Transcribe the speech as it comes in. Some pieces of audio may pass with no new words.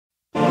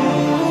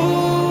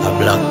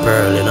Blaq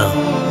Purl, you know.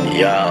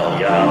 Yo,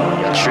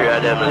 three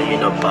of them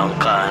lean up on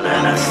corner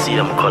and I see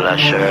them color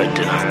shirt,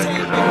 you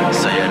know.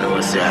 So you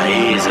know say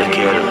easy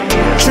kill.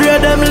 three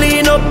of them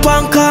lean up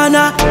on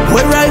corner,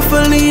 where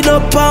rifle lean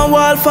up on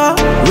wall for.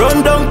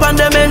 Run down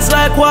pandements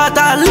like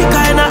water,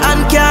 liquor in a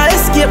hand can't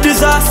escape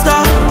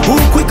disaster. Who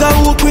quicker,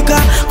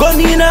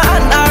 gun in a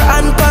hand or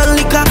hand pan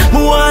liquor.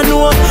 Me want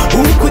know,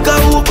 who quicker,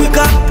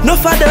 no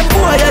for them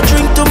boy you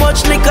drink too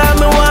much liquor.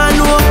 Me want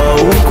know,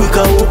 who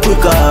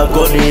quicker,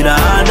 gun in a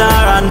hand or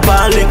hand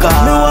pan liquor.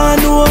 Me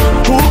want know,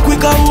 who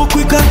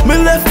quicker, me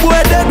left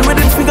boy dead with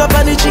him finger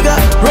pan the trigger.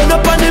 Run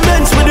up on the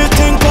men's with the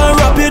thing pan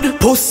rapid.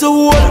 Post the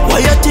wall, why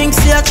you think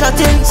see a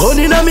chatting? Gun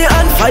in a me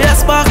hand, fire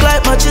spark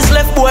like matches.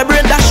 Left boy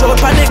brain dash out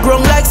pan the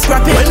ground like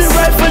scrapping. When the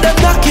rifle them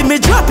knocking me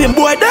drop him,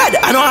 boy dead,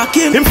 I know hack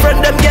him. Him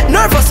friend them get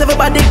nervous,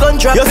 everybody gun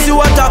drop. You see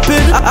what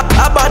happen?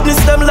 A badness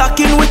them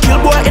lacking. We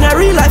kill boy in a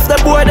real life, the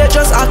boy they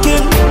just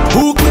hacking.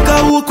 Who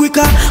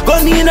quicker,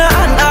 gun in a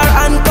hand or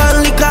hand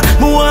pan liquor.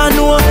 Me want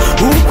know,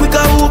 who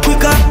quicker,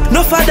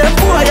 no for them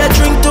boy you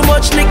drink too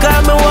much liquor.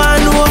 Me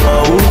want know,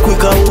 who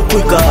quicker,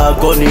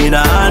 gun in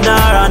a hand or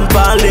hand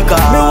pan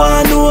liquor. Me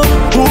want know,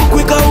 who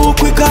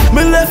quicker,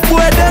 me left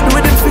boy dead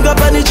with him finger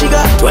pan the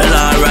trigger. Well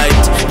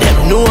alright, them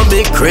know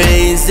me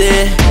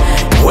crazy,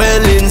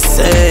 well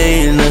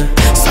insane.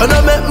 So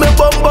no make me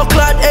bumbo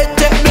clad head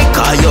take me,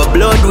 cause your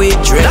blood we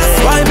drain. That's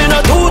why me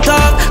not too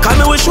talk, cause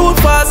me we shoot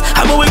fast,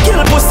 and me we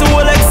kill pussy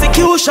whole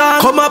execution.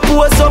 Come and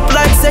pose up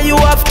like say you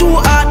have two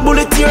heart,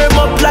 bullet tear him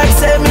up like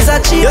say me's a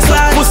cheap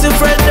lad. Pussy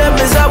friend them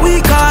is a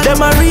weak heart,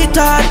 them a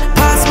retard.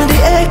 Pass me the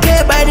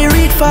AK by the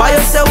read fast. By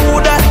you say who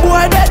that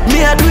boy that,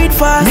 me a do it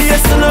fast. Me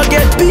still no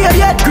get paid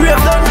yet, grave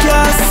done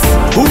cast.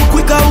 Who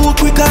quicker,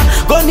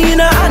 gun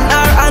in a hand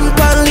or hand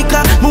pan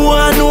liquor. Me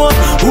want know,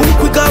 who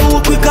quicker,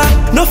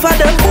 no for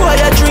them boy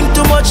you drink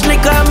too much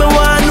liquor. Me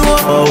want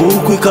know, who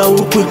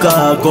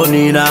quicker, gun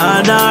in a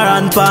hand or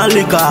hand pan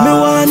liquor. Me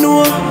want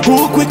know,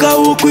 who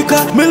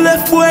quicker, me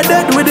left boy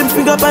dead with him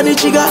finger pan the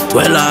trigger.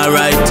 Well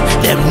alright,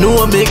 them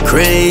know me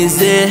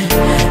crazy,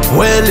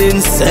 well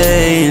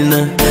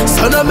insane.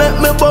 So no make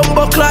me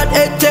bumbo clad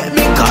head take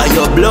me, cause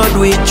your blood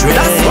we drain.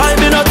 That's why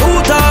me not too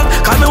talk,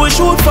 cause me we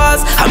shoot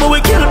fast, and me we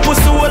kill pussy